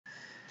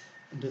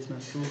እንዴት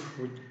ናችሁ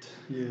ውድ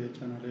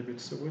የቻናሌ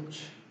ቤተሰቦች?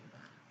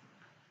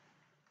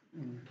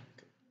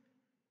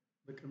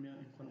 በቅድሚያ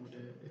እንኳን ወደ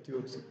ኢትዮ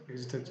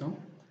ኤግዚት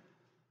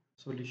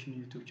ሶሉሽን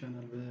ዩቲዩብ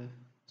ቻናል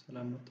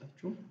በሰላም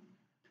መጣችሁ።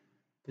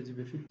 ከዚህ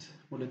በፊት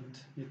ሁለት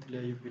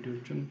የተለያዩ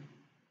ቪዲዮዎችን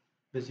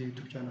በዚህ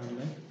ዩቲዩብ ቻናል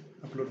ላይ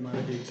አፕሎድ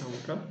ማድረግ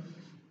ይታወቃል።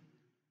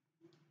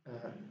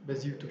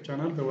 በዚህ ዩቲዩብ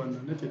ቻናል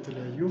በዋናነት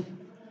የተለያዩ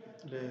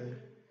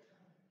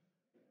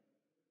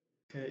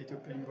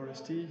ከኢትዮጵያ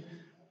ዩኒቨርሲቲ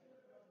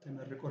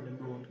ተመርቀው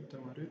ለሚወጡ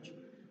ተማሪዎች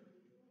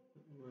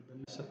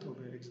በሚሰጠው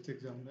በኤግዚት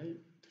ኤግዛም ላይ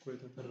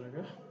ትኩረት የተደረገ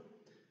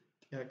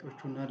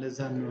ጥያቄዎቹና ለዛ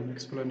የሚሆኑ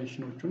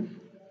ኤክስፕላኔሽኖቹን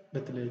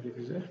በተለያየ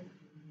ጊዜ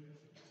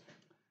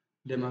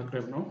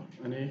ለማቅረብ ነው።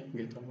 እኔ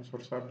ጌታነህ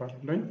ሶርሳ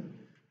እባላለሁ።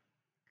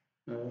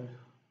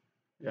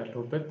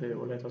 ያለሁበት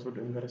ወላይታ ሶዶ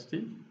ዩኒቨርሲቲ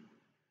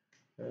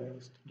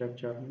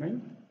ሌክቸረር ነኝ።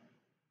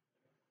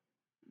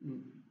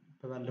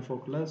 በባለፈው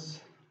ክላስ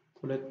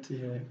ሁለት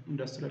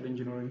የኢንዱስትሪያል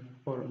ኢንጂነሪንግ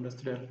ኦር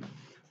ኢንዱስትሪያል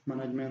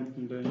ማኔጅመንት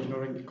እንደ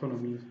ኢንጂነሪንግ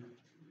ኢኮኖሚ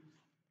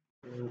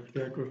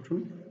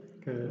ጥያቄዎቹን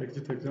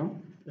ከኤግዚት ኤግዛም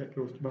ጥያቄ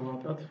ውስጥ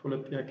በማውጣት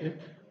ሁለት ጥያቄ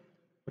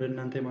ወደ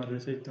እናንተ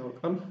ማድረሴ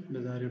ይታወቃል።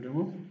 በዛሬው ደግሞ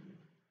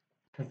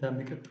ከዛ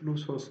የሚቀጥሉ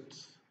ሶስት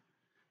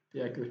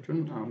ጥያቄዎችን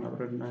አሁን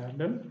አብረን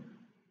እናያለን።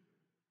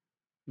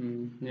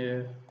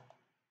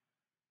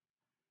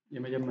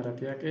 የመጀመሪያ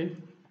ጥያቄ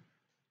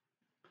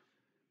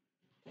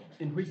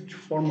in which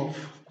form of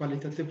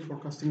qualitative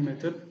forecasting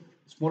method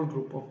small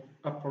group of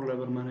upper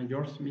level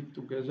managers meet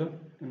together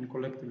and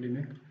collectively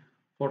make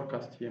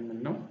forecast የሚል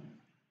ነው።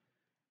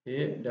 A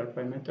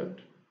Delphi method,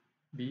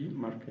 B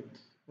market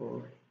or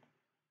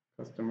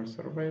customer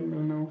survey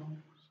የሚል ነው።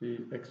 C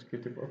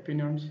executive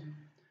opinions,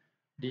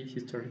 D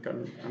historical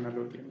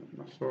analogy የሚል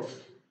ነው። So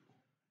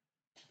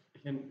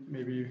ይሄን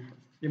maybe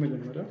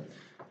የመጀመሪያ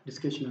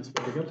ዲስከሽን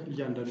ያስፈልጋል።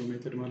 እያንዳንዱ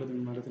ሜተድ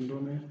ማለት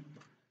እንደሆነ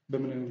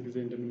በምን አይነት ጊዜ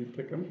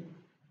እንደምንጠቀም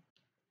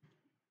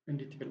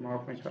እንዲቴል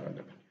ማወቅ መቻል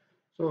አለብን።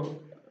 ሶ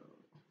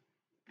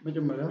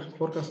መጀመሪያ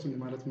ፎርካስቲንግ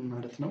ማለት ምን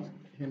ማለት ነው?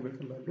 ይሄን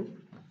በቀላሉ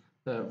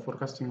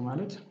ፎርካስቲንግ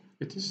ማለት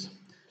it is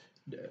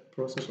the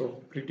process of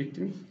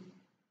predicting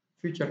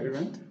future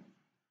event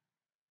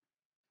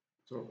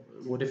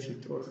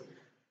ወደፊት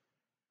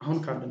አሁን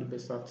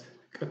ካለንበት ሰዓት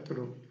ቀጥሎ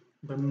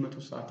በሚመጡ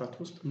ሰዓታት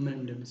ውስጥ ምን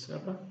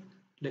እንደሚሰራ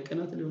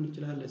ለቀናት ሊሆን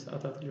ይችላል፣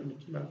 ለሰዓታት ሊሆን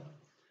ይችላል፣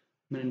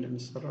 ምን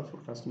እንደሚሰራ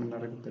ፎርካስት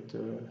የምናደርግበት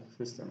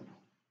ሲስተም ነው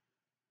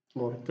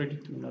or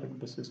predict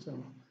የምናደርግበት ሲስተም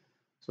ነው።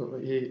 ሶ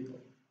ይሄ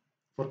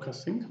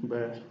ፎርካስቲንግ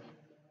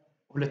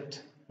በሁለት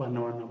ዋና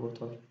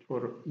ቦታዎች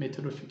or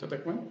ሜተዶችን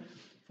ተጠቅመን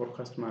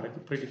ፎርካስት ማድረግ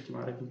ፕሬዲክት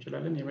ማድረግ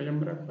እንችላለን።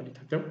 የመጀመሪያው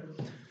ኳሊታቲቭ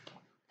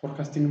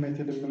ፎርካስቲንግ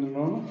ሜተድ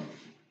የምንለው ነው።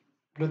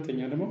 ሁለተኛ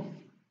ደግሞ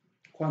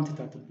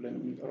ኳንቲታቲቭ ብለን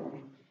የምንጠራው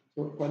ነው።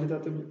 ሶ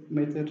ኳሊታቲቭ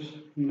ሜተድ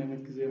ምን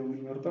አይነት ጊዜ ነው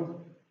የምንመርጠው?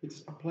 It's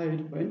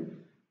applied when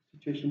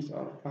situations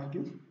are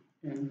vague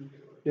and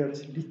there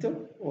is little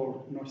or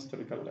no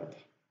historical data.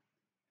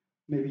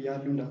 ሜቢ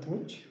ያሉ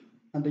ዳታዎች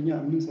አንደኛ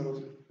የምንሰራው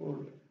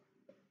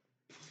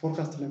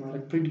ፎርካስት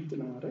ለማድረግ ፕሬዲክት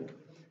ለማድረግ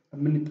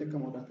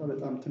የምንጠቀመው ዳታ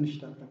በጣም ትንሽ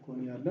ዳታ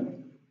ከሆነ ያለን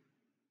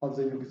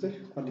አብዛኛው ጊዜ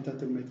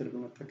ኳንቲታቲቭ ሜተድ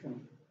በመጠቀም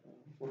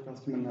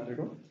ፎርካስት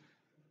የምናደርገው።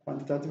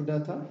 ኳንቲታቲቭ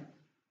ዳታ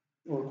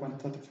or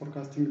quantitative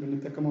forecasting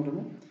ብንጠቀመው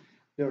ደግሞ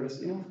there is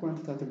enough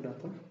quantitative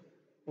data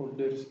or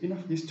there is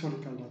enough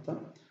historical data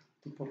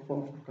to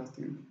perform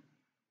forecasting.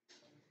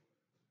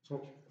 So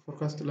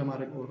forecast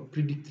ለማድረግ or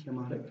predict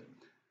ለማድረግ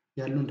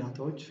ያሉን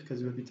ዳታዎች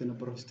ከዚህ በፊት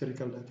የነበረው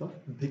historical data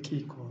በቂ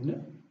ከሆነ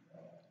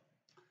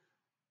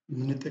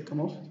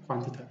የምንጠቀመው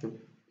quantitative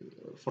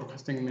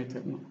forecasting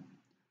method ነው።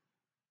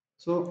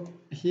 So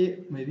ይሄ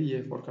maybe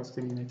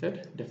የፎርካስቲንግ ሜተድ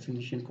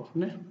ዴፊኒሽን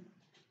ከሆነ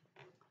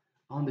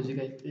አሁን እዚህ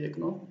ጋር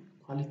የተጠየቅነው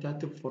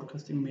ኳሊታቲቭ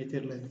ፎርካስቲንግ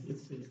ሜተድ ላይ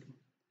የተጠየቅነው።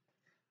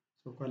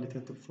 ሶ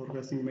ኳሊታቲቭ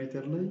ፎርካስቲንግ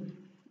ሜተድ ላይ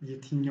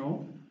የትኛው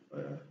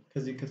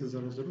ከዚህ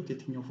ከተዘረዘሩት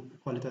የትኛው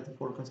ኳሊታቲቭ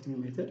ፎርካስቲንግ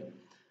ሜተድ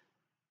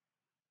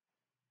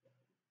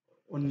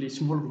only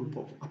small group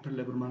of upper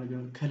level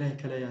managers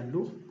ከላይ ያሉ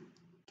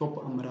ቶፕ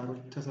አመራሮች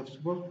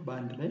ተሰብስበው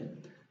በአንድ ላይ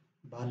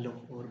ባለው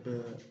or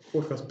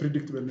በፎርካስት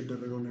ፕሪዲክት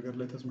በሚደረገው ነገር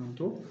ላይ ተስማምቶ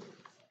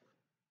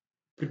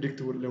ፕሪዲክት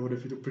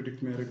ወደፊቱ ፕሪዲክት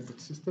የሚያደርግበት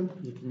ሲስተም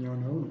የትኛው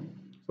ነው?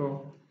 So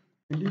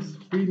in this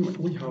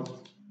we have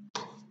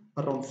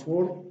around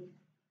 4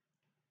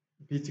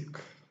 basic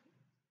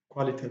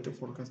qualitative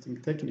forecasting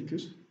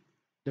techniques.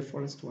 The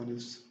first one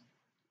is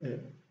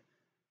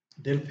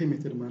Delphi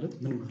method ማለት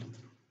ምን ማለት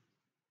ነው?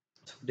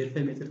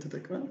 Delphi method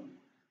ተጠቅመን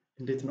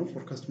እንዴት ነው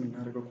ፎርካስት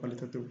የምናደርገው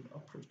qualitative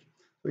approach?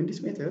 So in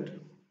this method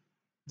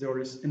there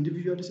is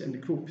individuals and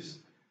groups.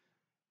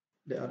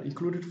 They are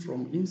included from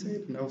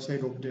inside and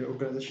outside of the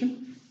organization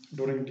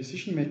during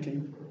decision making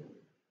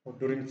or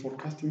during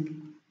forecasting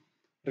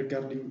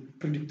regarding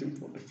predicting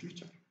for the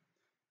future.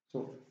 So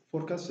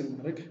forecast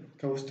ስናደርግ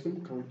ከውስጥም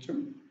ከውጭም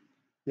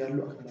ያሉ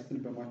አካላትን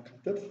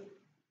በማካተት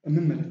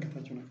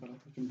የምንመለከታቸውን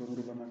አካላቶችን በሙሉ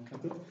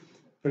በማካተት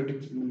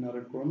predict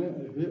የምናደርግ ከሆነ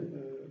ይሄ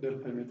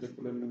Delphi method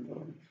ብለን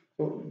የምንጠራው ነው።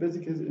 So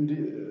basically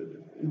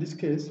in this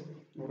case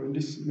or in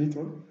this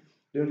method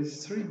there is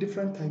 3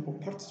 different type of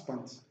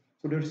participants.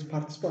 So there is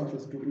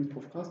participants during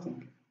forecasting.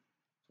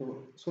 So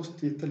ሶስት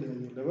የተለያየ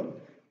ሌቨል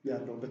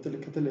ያለው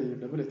ከተለያየ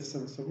ሌቨል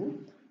የተሰበሰቡ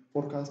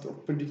ፎርካስት ኦር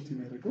ፕሪዲክት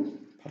የሚያደርጉ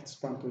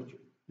ፓርቲሲፓንቶች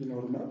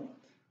ይኖሩናል።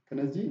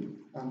 ከነዚህ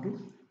አንዱ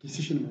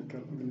ዲሲሽን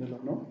ሜከር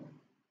የምንለው ነው።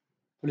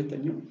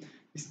 ሁለተኛው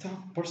ስታፍ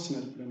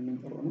ፐርሰናል ብለን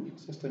የምንጠራው ነው።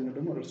 ሶስተኛው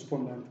ደግሞ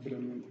ሪስፖንዳንት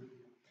ብለን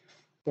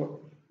የምንጠራው።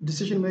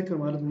 ዲሲሽን ሜከር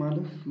ማለት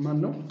ማን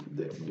ነው?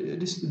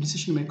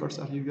 ዲሲሽን ሜከርስ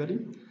አር ዩዥዋሊ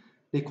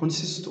they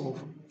consist of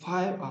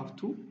 5 up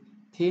to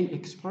 10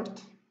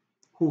 experts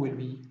who will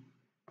be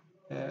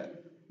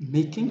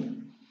making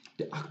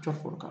the actual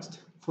forecast.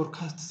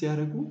 ፎርካስት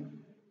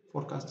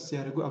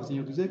ሲያደርጉ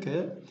አብዛኛው ጊዜ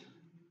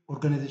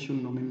ከኦርጋናይዜሽኑ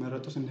ነው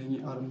የሚመረጡት። እነኚህ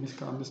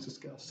ከ5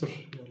 እስከ 10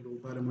 ያሉ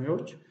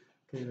ባለሙያዎች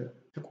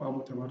ከተቋሙ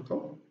ተመርጠው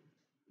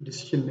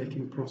ዲሲሽን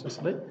ሜኪንግ ፕሮሰስ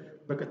ላይ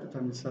በቀጥታ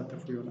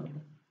የሚሳተፉ ይሆናሉ።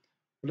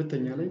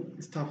 ሁለተኛ ላይ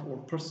ስታፍ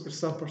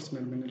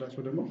ፐርሰናል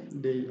የምንላቸው ደግሞ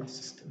they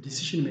assist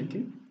decision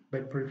making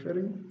by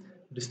preparing,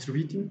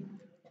 distributing,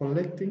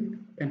 collecting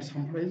and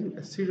summarizing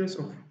a series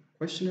of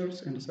questionnaires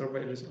and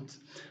survey results.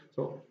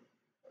 So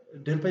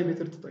delphi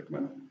ሜተድ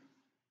ተጠቅመን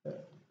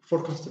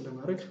ፎርካስትን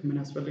ለማድረግ ምን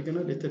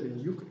ያስፈልገናል?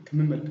 የተለያዩ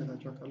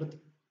ከመመልከታቸው አካላት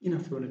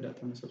ኢነፍ የሆነ ዳታ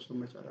መሰብሰብ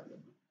መቻል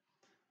አለብን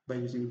by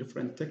using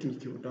different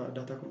technique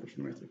data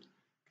collection method።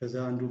 ከዛ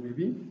አንዱ ሜቢ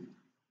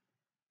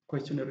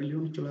questionnaire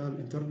ሊሆን ይችላል፣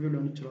 ኢንተርቪው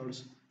ሊሆን ይችላል፣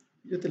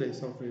 የተለያዩ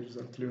ሰርቬይ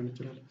ሪዛልት ሊሆን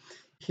ይችላል።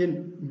 ይሄን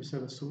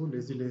የሚሰበስቡ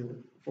ለዚህ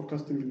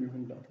ለፎርካስቲንግ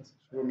የሚሆን ዳታ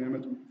ሰብስበው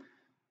የሚያመጡ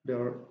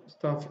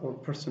ስታፍ ኦር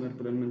ፐርሰናል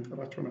ብለን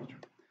የምንጠራቸው ናቸው።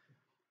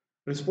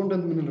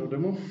 ሪስፖንደንት የምንለው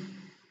ደግሞ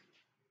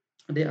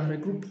they are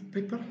a group of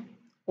people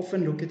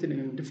often located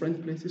in different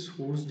places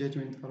whose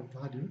judgment are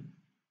valued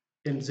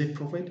and they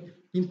provide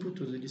input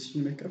to the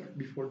decision maker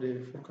before the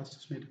forecast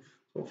is made.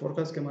 So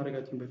forecast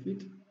ከማድረጋችን በፊት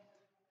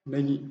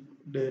እነኚህ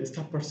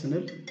ስታፍ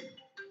ፐርሰናል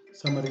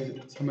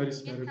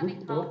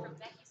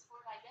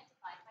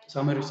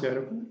ሰመሪ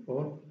ሲያደርጉ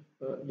ኦር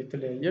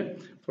የተለያየ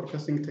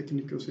ፎርካስቲንግ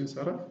ቴክኒክ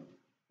ስንሰራ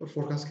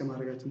ፎርካስት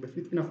ከማድረጋችን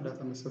በፊት ኢነፍ ዳታ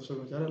መሰብሰብ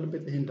መቻል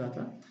አለበት። ይሄን ዳታ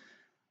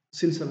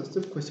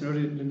ስንሰበስብ ኩዌስቸነሪ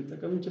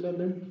ልንጠቀም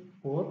እንችላለን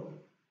ኦር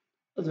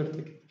other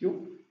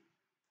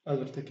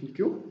technique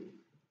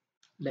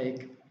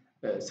like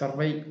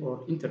survey or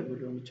interview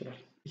ሊሆን ይችላል።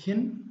 ይሄን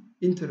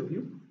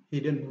ኢንተርቪው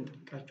ሄደን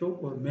የምንጠይቃቸው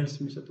ኦር መልስ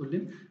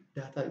የሚሰጡልን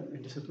ዳታ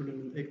እንዲሰጡልን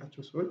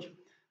የምንጠይቃቸው ሰዎች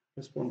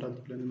ሪስፖንዳንት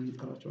ብለን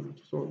የምንጠራቸው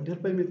ናቸው። ሶ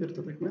delphi ሜተድ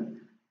ተጠቅመን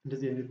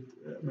እንደዚህ አይነት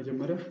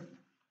መጀመሪያ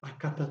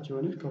አካታች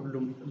የሆነ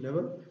ከሁሉም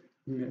ሌቨል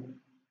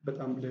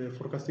በጣም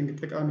ለፎርካስቲንግ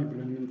ጠቃሚ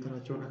ብለን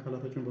የምንጠራቸውን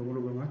አካላቶችን በሙሉ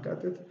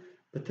በማካተት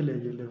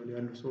በተለያየ ሌቨል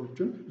ያሉ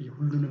ሰዎችን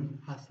የሁሉንም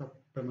ሀሳብ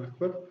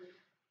በማክበር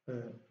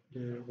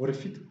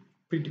ወደፊት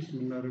ፕሪዲክት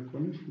የምናደርግ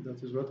ከሆነ that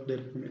is what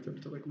delphi ሜተድ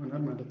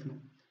ተጠቅመናል ማለት ነው።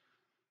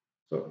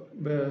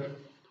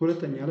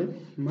 በሁለተኛ ላይ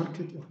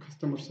ማርኬት ኦር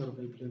ካስተመር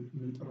ሰርቬይ ብለን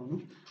የምንጠራው ነው።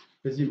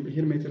 በዚህ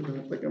ይሄን ሜተድ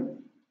በመጠቀም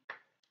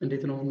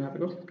እንዴት ነው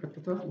የሚያደርገው?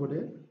 ቀጥታ ወደ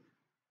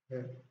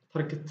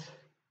ታርጌት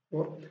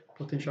ኦር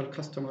ፖቴንሻል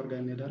ካስተመር ጋር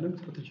እንሄዳለን።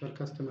 ፖቴንሻል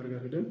ካስተመር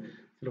ጋር ሄደን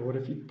ስለ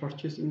ወደፊት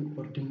ፐርቼሲንግ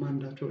ኦር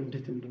ዲማንዳቸው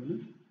እንዴት እንደሆነ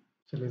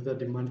ስለዛ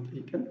ዲማንድ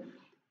ጠይቀን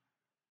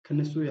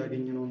ከነሱ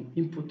ያገኘነውን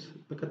ኢንፑት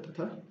በቀጥታ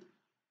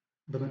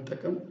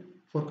በመጠቀም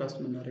ፎርካስት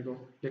የምናደርገው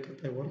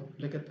ለቀጣይ ወር፣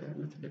 ለቀጣይ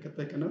ዓመት፣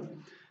 ለቀጣይ ቀናት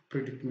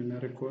ፕሪዲክት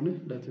የምናደርግ ከሆነ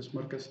ላቲስ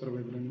ማርኬት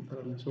ሰርቬይ ብለን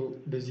እንጠራለን። ሶ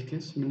በዚህ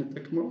ኬስ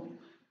የምንጠቅመው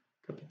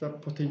ቀጥታ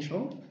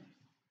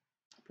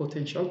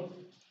ፖቴንሻል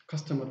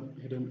ካስተመር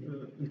ሄደን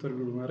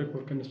ኢንተርቪው በማድረግ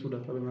ወር ከነሱ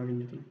ዳታ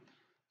በማግኘት ነው።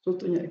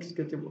 ሶስተኛ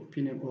ኤክስኪዩቲቭ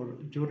ኦፒኒየን ኦር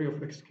ጁሪ ኦፍ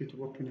ኤክስኪዩቲቭ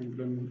ኦፒኒየን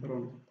ብለን የምንጠራው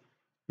ነው።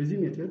 በዚህ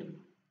ሜተድ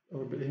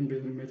ኦር ይሄን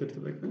ሜተድ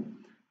ተጠቅመን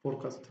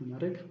ፎርካስት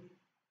ማድረግ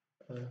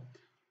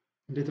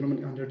እንዴት ነው?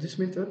 under this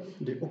method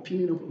the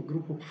opinion of a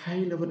group of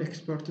high level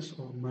experts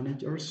or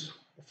managers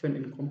often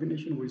in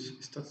combination with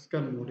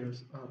statistical models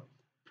are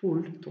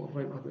pooled to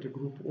arrive at a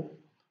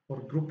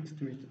group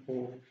estimate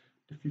of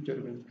the future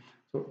event.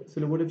 so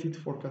ስለ ወደፊት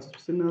ፎርካስት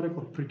ስናደርግ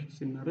ኦር ፕሪዲክት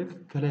ስናደርግ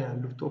ከላይ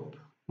ያሉ ቶፕ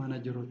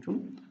ማናጀሮቹን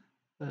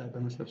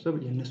በመሰብሰብ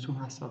የነሱን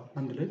ሐሳብ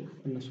አንድ ላይ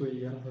እነሱ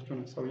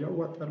የራሳቸውን ሐሳብ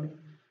ያዋጣሉ።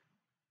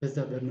 በዛ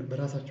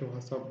በራሳቸው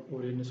ሐሳብ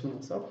ወደ የነሱን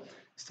ሐሳብ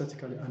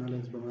ስታቲካሊ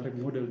አናላይዝ በማድረግ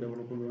ሞዴል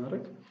ዴቨሎፕ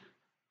በማድረግ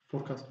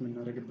ፎርካስት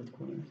የምናደርግበት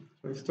ከሆነ ነው።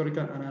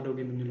 ሂስቶሪካል አናሎግ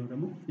የምንለው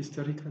ደግሞ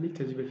ሂስቶሪካሊ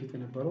ከዚህ በፊት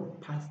የነበረው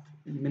ፓስት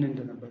ምን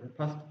እንደነበረ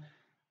ፓስት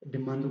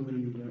ዲማንዱ ምን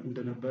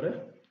እንደነበረ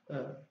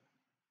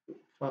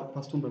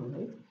ፓስቱን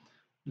በማየት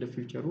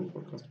ለፊውቸሩ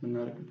ፎርካስት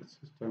የምናደርግበት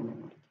ሲስተም ነው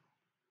ማለት ነው።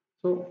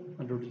 ሶ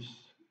under this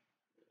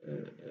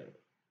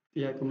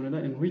ጥያቄ ምን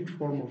ላይ in which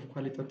form of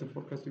qualitative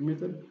forecasting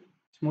method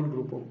small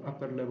group of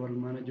upper level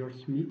managers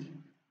meet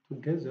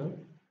together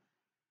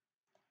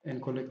and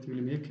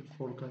collectively make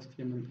forecast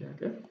የምን ጥያቄ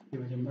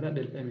የመጀመሪያ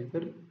delphi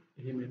ሜተድ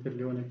ይሄ ሜተድ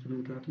ሊሆን አይችልም።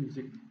 ምክንያቱም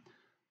እዚህ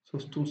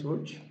ሶስቱም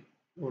ሰዎች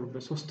ኦር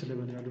በሶስት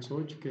ሌቨል ያሉ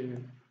ሰዎች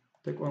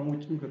ከተቋሙ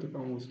ውጭም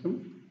ከተቋሙ ውስጥም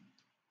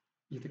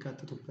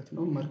የተካተቱበት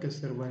ነው። ማርኬት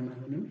ሰርቬይ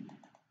አይሆንም።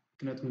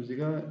 ምክንያቱም እዚህ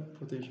ጋር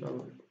ፖቴንሻል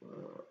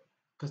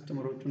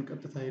ከስተመሮቹን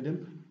ቀጥታ ሄደን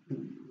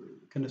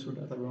ከነሱ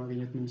ዳታ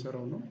በማግኘት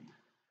የምንሰራው ነው።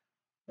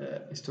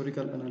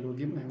 ሂስቶሪካል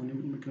አናሎጊም አይሆንም።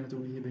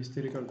 ምክንያቱም ይሄ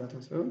በሂስቶሪካል ዳታ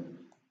ሳይሆን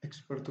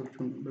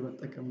ኤክስፐርቶቹን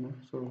በመጠቀም ነው።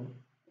 ሶ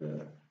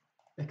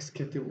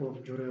ኤክስኪዩቲቭ ኦር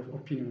ጁሪ ኦፍ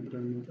ኦፒኒየን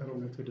ብለን የምንጠራው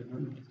ሜተድ ነው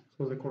ማለት ነው።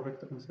 ሶ the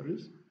correct answer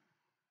is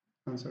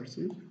አንሰር ሲ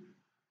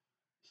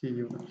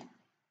ይሆናል።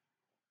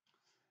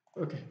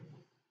 ኦኬ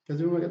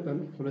ከዚህ በመቀጠል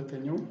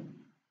ሁለተኛው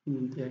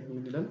ጥያቄ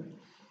ምን ይላል?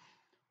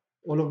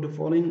 all of the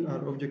following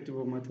are objective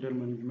of material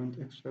management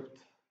except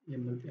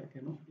የሚል ጥያቄ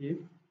ነው። ይህ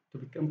to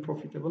become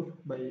profitable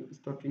by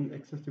stocking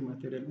excessive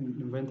material in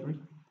inventory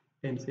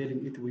and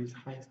selling it with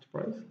highest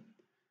price.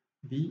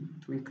 B.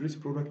 To increase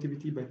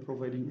productivity by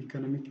providing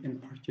economic and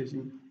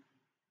purchasing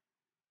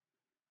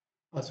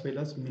as well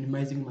as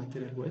minimizing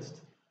material waste.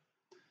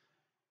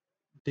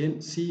 Then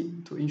C.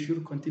 To ensure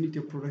continuity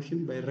of production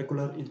by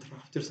regular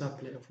interrupted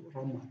supply of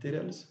raw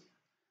materials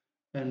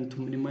and to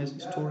minimize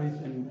storage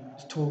and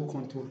store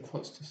control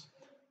costs.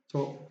 So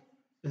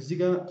እዚህ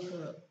ጋር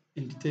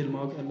in detail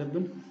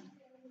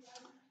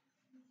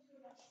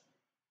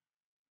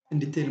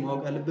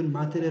ማወቅ ያለብን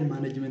ማቴሪያል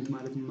ማኔጅመንት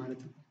ማለት ምን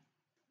ማለት ነው?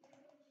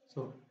 So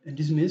in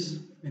this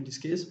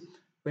case,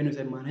 when we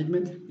say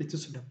management, it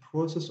is the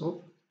process of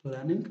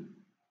planning.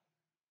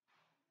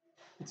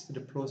 It's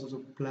the process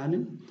of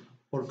planning,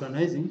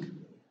 organizing,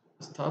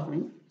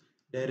 staffing,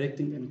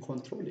 directing, and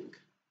controlling.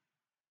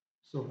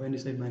 So when we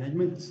say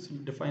management, it's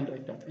defined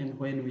like that. And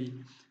when we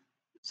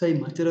say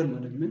material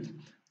management,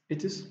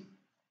 it is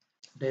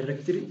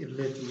directly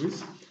related with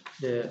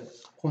the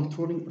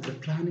controlling of the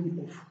planning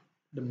of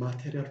the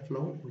material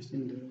flow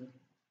within the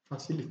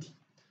facility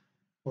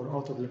or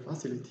out of the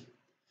facility.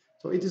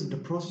 So it is the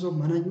process of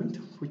management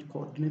which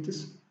coordinates,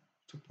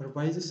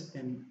 supervises,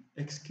 and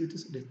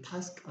executes the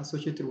task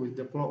associated with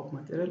the flow of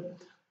material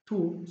to,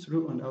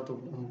 through, and out of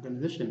an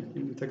organization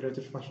in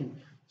integrated fashion.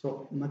 So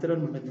material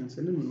management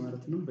ስንል ምን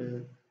ማለት ነው?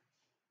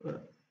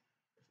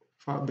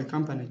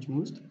 በካምፓኒያችን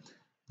ውስጥ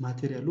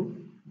ማቴሪያሉ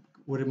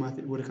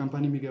ወደ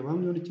ካምፓኒ የሚገባም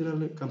ሊሆን ይችላል፣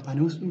 ካምፓኒ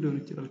ውስጥም ሊሆን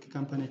ይችላል፣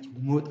 ከካምፓኒያችን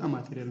የሚወጣ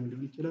ማቴሪያልም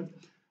ሊሆን ይችላል።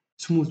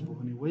 ስሙዝ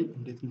በሆነ ወይ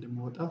እንዴት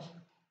እንደሚወጣ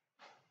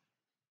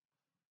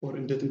ኦር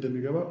እንዴት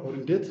እንደሚገባ ኦር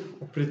እንዴት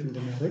ኦፕሬት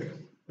እንደሚያደርግ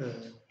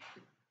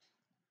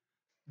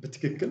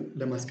በትክክል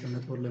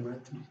ለማስቀመጥ ወር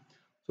ለማለት ነው።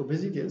 ሶ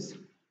በዚህ ኬዝ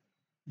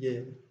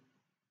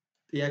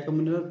የጥያቄው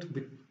ምን ይላል?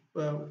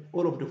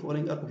 all of the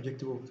following are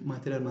objective of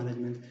material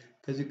management.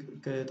 ከዚህ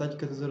ከታች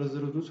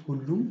ከተዘረዘሩት ውስጥ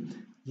ሁሉም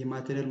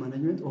የማቴሪያል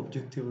ማኔጅመንት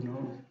ኦብጀክቲቭ ነው።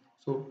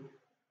 ሶ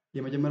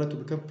የመጀመሪያው to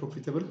become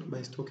profitable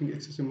by stocking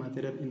excessive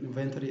material in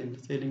inventory and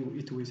selling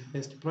it with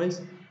highest price።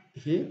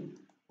 ይሄ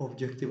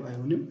ኦብጀክቲቭ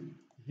አይሆንም።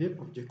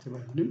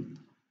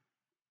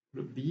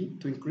 B.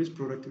 To increase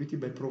productivity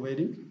by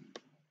providing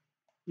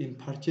in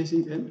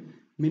purchasing and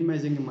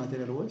minimizing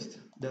material waste.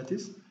 That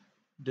is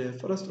the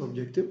first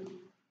objective.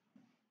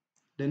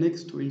 The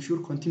next, to ensure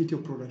continuity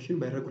of production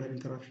by regular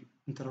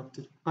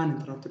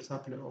uninterrupted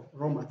supply of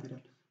raw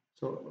material.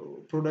 So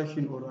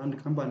production or and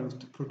company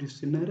to produce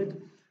scenario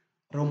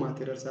raw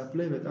material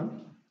supply በጣም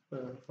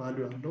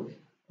value አለው።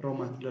 raw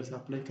material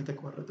supply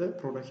ከተቋረጠ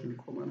production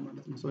ይቆማል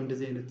ማለት ነው። so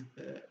እንደዚህ አይነት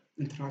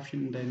interruption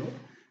እንዳይኖር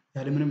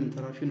ያለምንም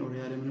interruption or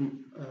ያለምንም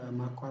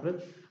ማቋረጥ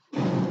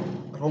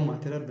raw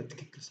material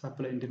በትክክል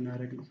supply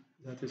እንድናደርግ ነው።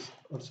 that is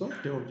also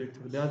the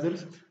objective. The others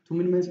to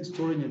minimize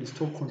storage and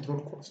stock control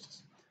costs.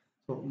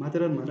 So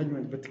material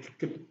management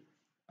በትክክል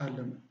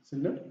አለም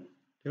ስንል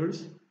there is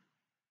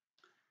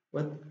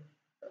what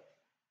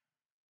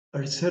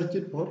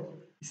researched or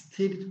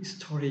staged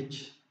storage,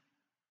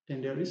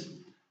 and there is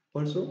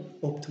also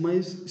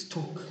optimized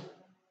stock.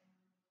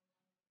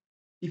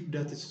 If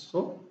that is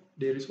so,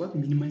 there is what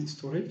minimized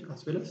storage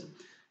as well as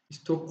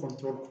stock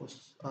control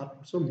costs are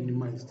also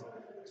minimized.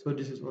 So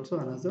this is also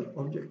another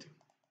objective.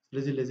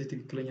 ለዚህ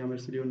ትክክለኛ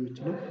መልስ ሊሆን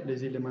የሚችለው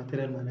ለዚህ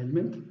ለማቴሪያል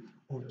ማኔጅመንት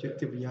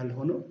ኦብጀክቲቭ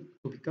ያልሆነው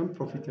to become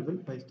profitable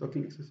by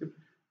stocking excessive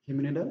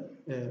ይምንላል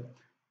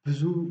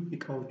ብዙ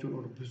እቃዎችን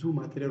or ብዙ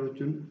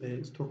ማቴሪያሎችን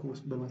ስቶክ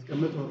ውስጥ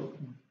በማስቀመጥ or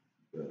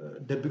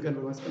ደብቀን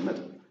በማስቀመጥ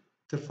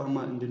ትርፋማ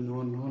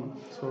እንድንሆን ነው።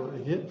 so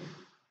ይሄ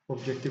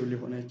ኦብጀክቲቭ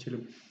ሊሆን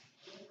አይችልም።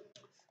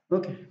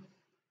 ኦኬ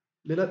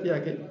ሌላ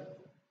ጥያቄ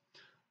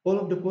all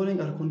of the following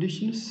are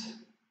conditions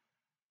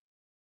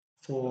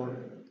for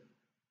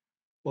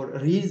or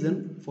reason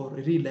for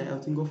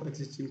relayouting of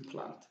existing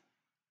plant.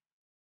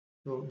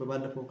 so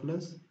በባለፈው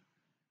ክላስ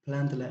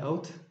plant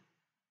layout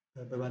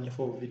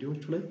በባለፈው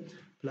ቪዲዮዎች ላይ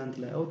plant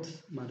layout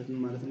ማለት ምን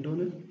ማለት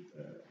እንደሆነ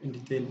in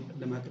detail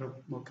ለማቅረብ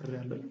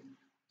ሞክሬያለሁ።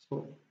 so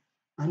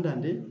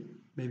አንዳንዴ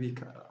maybe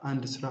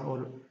አንድ ስራ or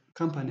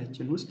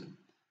ካምፓኒያችን ውስጥ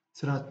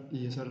ስራ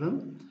እየሰራን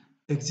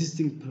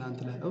existing plant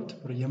layout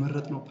or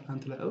የመረጥነው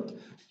plant layout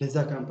ለዛ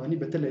ካምፓኒ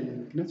በተለያየ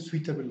ምክንያት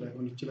suitable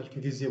ላይሆን ይችላል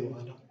ከጊዜ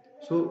በኋላ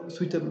so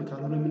suitable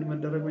ካልሆነ ምን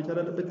መደረግ መቻል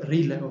አለበት?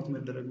 ሪላይአውት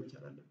መደረግ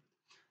መቻል አለበት።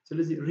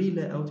 ስለዚህ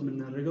ሪላይአውት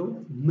የምናደርገው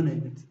ምን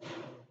አይነት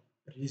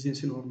ሪዝን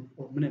ሲኖር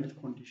ነው ምን አይነት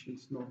ኮንዲሽን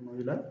ሲኖር ነው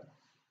ይላል።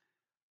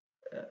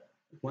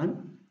 ዋን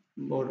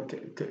ኦር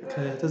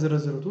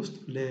ከተዘረዘሩት ውስጥ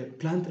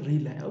ለፕላንት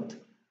ሪላይአውት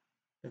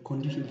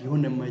ኮንዲሽን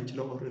ሊሆን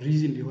የማይችለው ኦር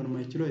ሪዝን ሊሆን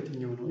የማይችለው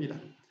የትኛው ነው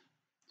ይላል።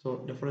 so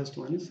the first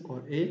one is or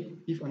A,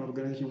 if an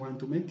organization want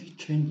to make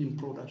change in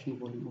production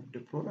volume of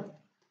the product.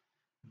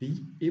 B,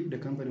 if the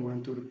company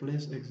want to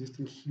replace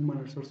existing human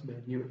resource by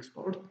a new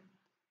export.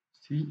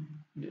 C,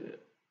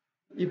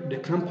 if the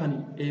company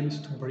aims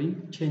to bring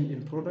change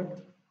in product.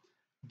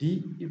 D, D,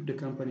 if the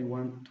company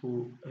want to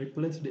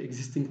replace the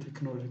existing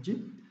technology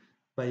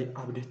by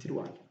updated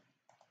one።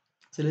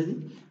 ስለዚህ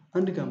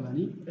አንድ ካምፓኒ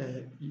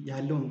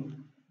ያለውን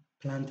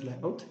ፕላንት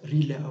ላይአውት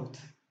ሪላይአውት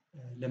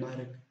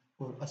ለማድረግ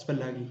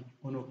አስፈላጊ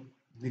ሆኖ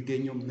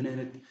የሚገኘው ምን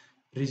አይነት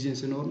ሪዝን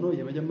ሲኖር ነው?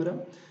 የመጀመሪያው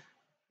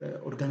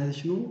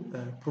ኦርጋናይዜሽኑ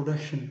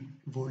ፕሮዳክሽን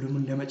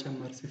ቮሊዩምን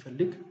ለመጨመር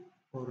ሲፈልግ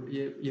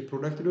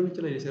የፕሮዳክት ሊሆን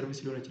ይችላል፣ የሰርቪስ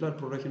ሊሆን ይችላል።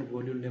 ፕሮዳክሽን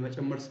ቮሊዩም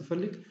ለመጨመር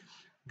ሲፈልግ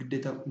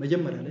ግዴታ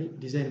መጀመሪያ ላይ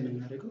ዲዛይን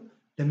የምናደርገው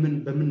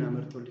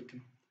በምናመርተው ልክ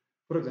ነው።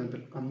 ፎር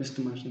ኤግዛምፕል 5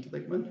 ማሽን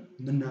ተጠቅመን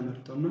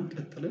የምናመርተውና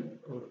ቀጥለን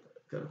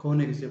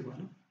ከሆነ ጊዜ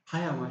በኋላ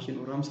 20 ማሽን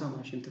ወር 50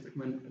 ማሽን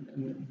ተጠቅመን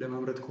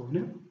ለማምረት ከሆነ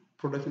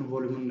ፕሮዳክሽን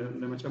ቮሊዩምን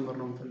ለመጨመር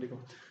ነው የምንፈልገው።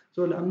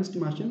 ሶ ለ5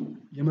 ማሽን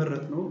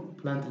የመረጥነው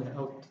ፕላንት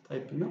ላይአውት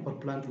ታይፕ እና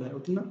ፕላንት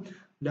ላይአውት እና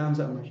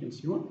ለ50 ማሽን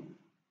ሲሆን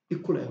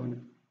እኩል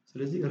አይሆንም።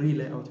 ስለዚህ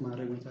ሪላይአውት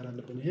ማድረግ መቻል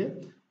አለብን። ይሄ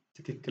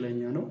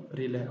ትክክለኛ ነው።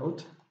 ሪላይአውት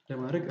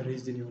ለማድረግ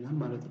ሪዝን ይሆናል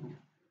ማለት ነው።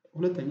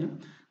 ሁለተኛ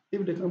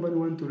if the company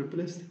want to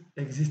replace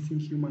existing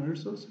human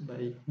resource by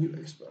new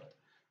expert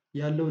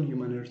ያለውን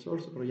human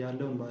resource or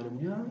ያለውን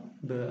ባለሙያ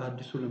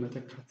በአዲሱ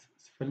ለመተካት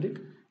ሲፈልግ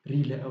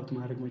ሪላይአውት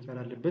ማድረግ መቻል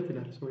አለበት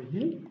ይላል። ሶ ይሄ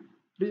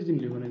ሪዝን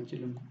ሊሆን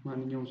አይችልም።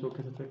 ማንኛውም ሰው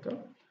ከተተካ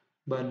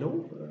ባለው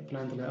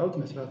ፕላንት ላይአውት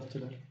መስራት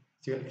ይችላል።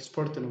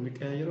 ኤክስፐርት ነው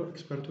የሚቀያየረው።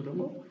 ኤክስፐርቱ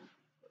ደግሞ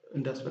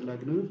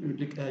እንዳስፈላጊነቱ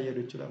ሊቀያየር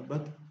ይችላል።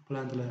 በት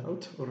ፕላንት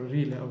ላይአውት or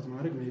ሪላይአውት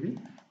ማድረግ ሜቢ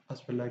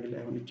አስፈላጊ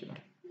ላይሆን ይችላል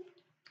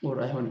or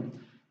አይሆንም።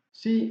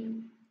 ሲ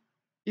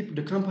if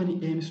the company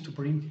aims to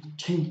bring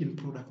change in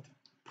product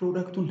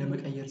ፕሮዳክቱን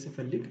ለመቀየር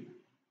ሲፈልግ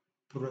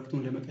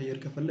ፕሮዳክቱን ለመቀየር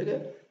ከፈለገ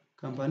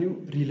ካምፓኒው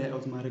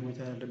ሪላይአውት ማድረግ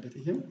መቻል አለበት።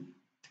 ይሄም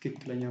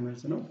ትክክለኛ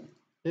መልስ ነው።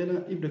 ሌላ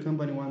if the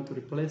company want to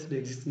replace the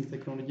existing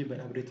technology by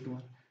updated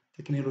one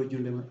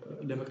ቴክኖሎጂውን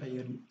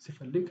ለመቀየር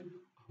ሲፈልግ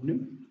አሁንም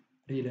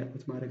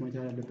ሪላይአውት ማድረግ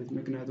መቻል አለበት።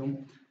 ምክንያቱም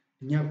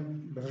እኛ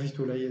በፊቱ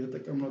ላይ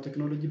የተጠቀምነው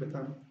ቴክኖሎጂ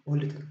በጣም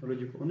ኦልድ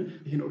ቴክኖሎጂ ከሆነ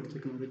ይሄን ኦልድ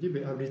ቴክኖሎጂ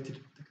በአፕዴትድ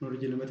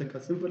ቴክኖሎጂ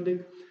ለመተካት ስንፈልግ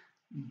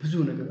ብዙ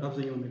ነገር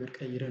አብዛኛውን ነገር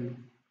ቀይረን ነው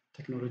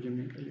ቴክኖሎጂ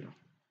የምንቀይረው።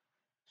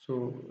 ሶ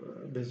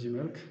በዚህ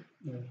መልክ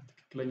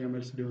ትክክለኛ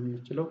መልስ ሊሆን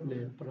የሚችለው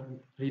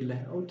ለፕላንት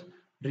ሪላይአውት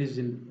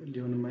ሪዝን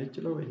ሊሆን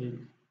የማይችለው ይሄ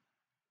ነው።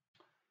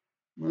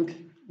 ኦኬ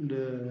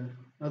the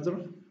other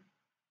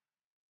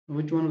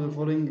which one of the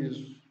following is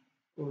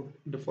or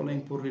the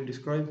following poorly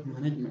describe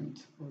management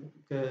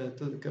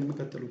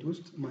ከሚከተሉት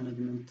ውስጥ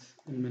ማኔጅመንት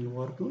የሚል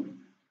ወርዱን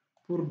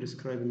ፑር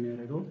ዲስክራይብ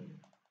የሚያደርገው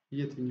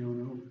የትኛው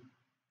ነው?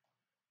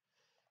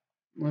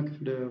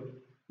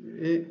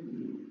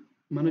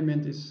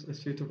 Management is a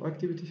set of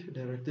activities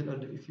directed at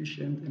the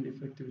efficient and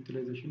effective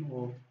utilization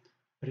of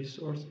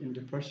resource in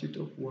the pursuit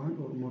of one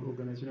or more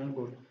organizational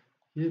goal።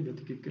 ይህ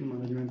በትክክል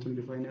ማኔጅመንቱን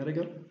ዲፋይን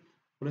ያደርጋል።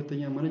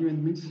 ሁለተኛ management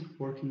means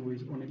working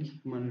with only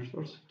human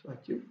resource to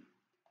achieve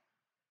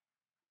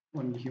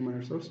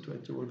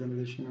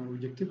organizational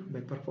objective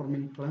by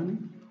performing planning,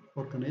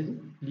 organizing,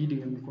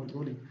 leading and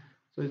controlling።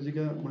 so እዚህ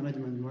ጋር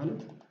ማኔጅመንት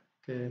ማለት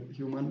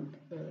ከሂውማን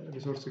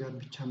ሪሶርስ ጋር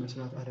ብቻ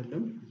መስራት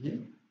አይደለም። ይሄ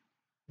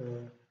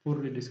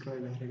ፖርሊ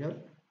ዲስክራይብ ያደርጋል።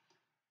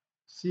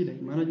 ሲ ላይ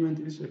ማኔጅመንት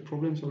is a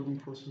problem solving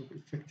process of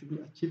effectively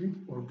achieving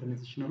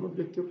organizational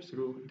objectives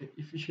through the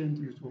efficient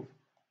use of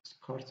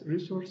scarce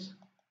resource.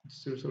 This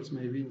resource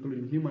may be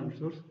including human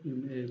resource in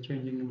a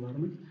changing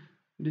environment.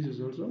 This is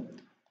also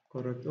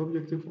correct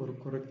objective or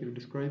correctly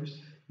describes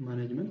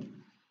management.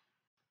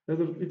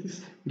 Whether it is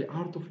the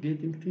art of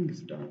getting things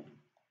done.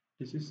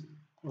 This is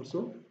also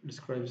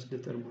describes the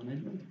term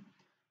management.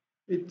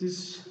 It is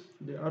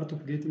the art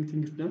of getting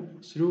things done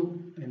through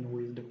and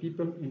with the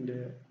people in the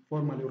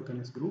formally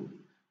organized group.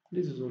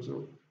 This is also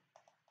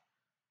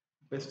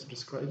best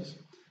describes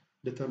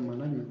the term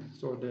management.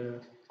 So the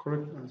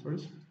correct answer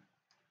is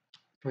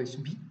choice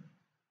B.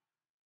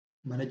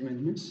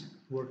 Management means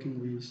working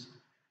with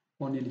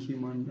only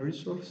human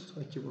resource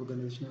to achieve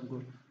organizational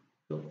goal.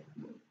 So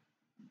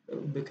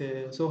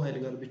ከሰው ኃይል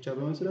ጋር ብቻ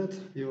በመስራት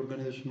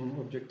የኦርጋናይዜሽኑን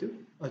ኦብጀክቲቭ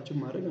አቺቭ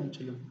ማድረግ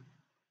አንችልም።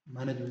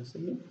 ማኔጅመንት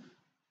ስንል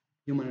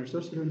ሂውማን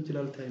ሪሶርስ ሊሆን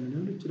ይችላል፣ ታይም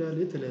ሊሆን ይችላል፣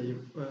 የተለያዩ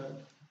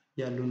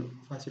ያሉን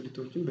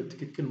ፋሲሊቲዎችን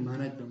በትክክል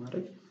ማኔጅ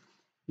በማድረግ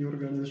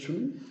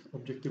የኦርጋናይዜሽኑን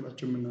ኦብጀክቲቭ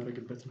አቺቭ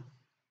የምናደርግበት ነው።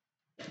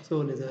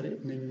 ሶ ለዛሬ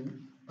እነኚህ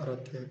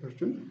አራት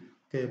ጥያቄዎችን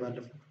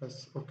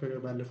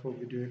ከባለፈው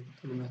ቪዲዮ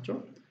የቀጠሉ ናቸው።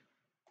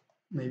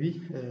 ሜቢ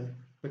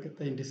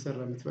በቀጣይ እንዲሰራ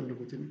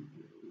የምትፈልጉትን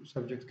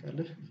ሰብጀክት ካለ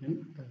ይህን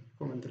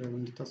ኮሜንት ላይ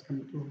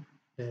እንድታስቀምጡ፣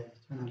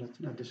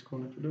 ለቻናላችን አዲስ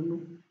ከሆናችሁ ደግሞ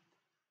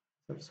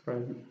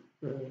ሰብስክራይብ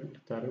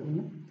እንድታደርጉ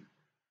ነው።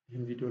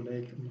 ይህን ቪዲዮ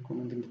ላይክ እና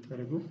ኮሜንት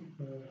እንድታደርጉ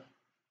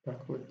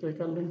በአክብሮት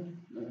እጠይቃለሁ።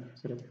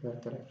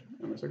 ስለተከታተላችሁ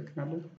አመሰግናለሁ።